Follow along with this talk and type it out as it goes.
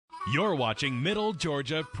You're watching Middle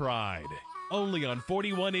Georgia Pride, only on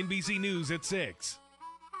 41 NBC News at 6.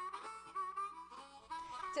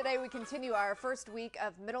 Today we continue our first week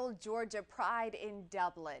of Middle Georgia Pride in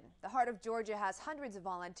Dublin. The heart of Georgia has hundreds of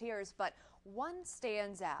volunteers, but one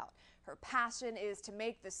stands out. Her passion is to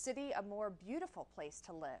make the city a more beautiful place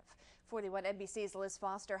to live. 41 NBC's Liz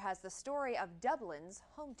Foster has the story of Dublin's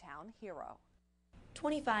hometown hero.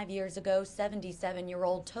 25 years ago,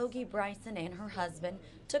 77-year-old Togi Bryson and her husband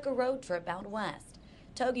took a road trip out west.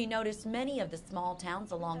 Togi noticed many of the small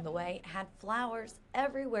towns along the way had flowers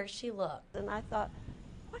everywhere she looked. And I thought,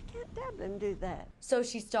 why can't Dublin do that? So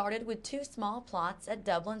she started with 2 small plots at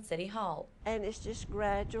Dublin City Hall. And it's just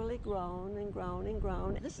gradually grown and grown and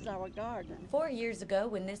grown. This is our garden. 4 years ago,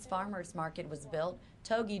 when this farmer's market was built,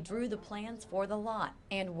 Togi drew the plans for the lot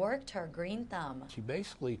and worked her green thumb. She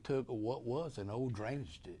basically took what was an old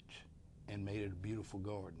drainage ditch and made it a beautiful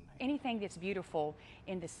garden. Anything that's beautiful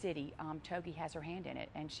in the city, Togi has her hand in it,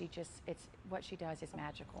 and it's what she does is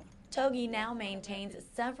magical. Togi now maintains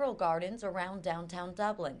several gardens around downtown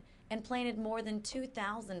Dublin and planted more than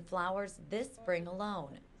 2,000 flowers this spring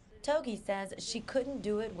alone. Togi says she couldn't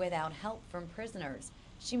do it without help from prisoners.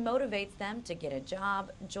 She motivates them to get a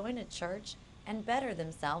job, join a church, and better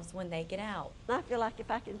themselves when they get out. I feel like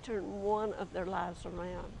if I can turn one of their lives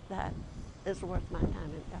around, that is worth my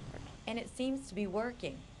time and effort. And it seems to be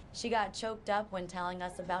working. She got choked up when telling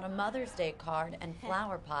us about a Mother's Day card and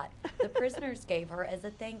flower pot the prisoners gave her as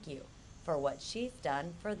a thank you for what she's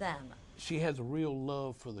done for them. She has a real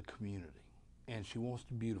love for the community, and she wants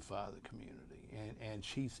to beautify the community, and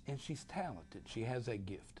she's talented. She has that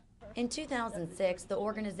gift. In 2006, the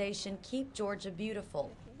organization Keep Georgia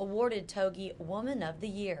Beautiful awarded Togi Woman of the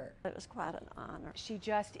Year. It was quite an honor. She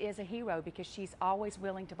just is a hero because she's always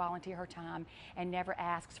willing to volunteer her time and never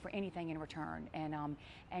asks for anything in return.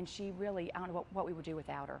 And she really, I don't know what we would do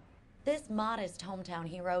without her. This modest hometown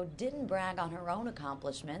hero didn't brag on her own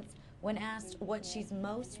accomplishments when asked what she's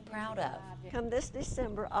most proud of. Come this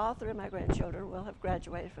December, all 3 of my grandchildren will have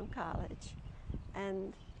graduated from college,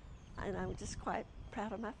 and I'm just quite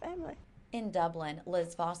proud of my family. In Dublin,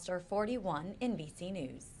 Liz Foster, 41 NBC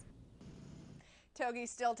News. Togi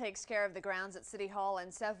still takes care of the grounds at City Hall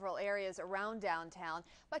and several areas around downtown,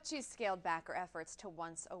 but she's scaled back her efforts to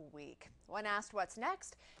once a week. When asked what's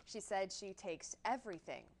next, she said she takes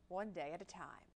everything one day at a time.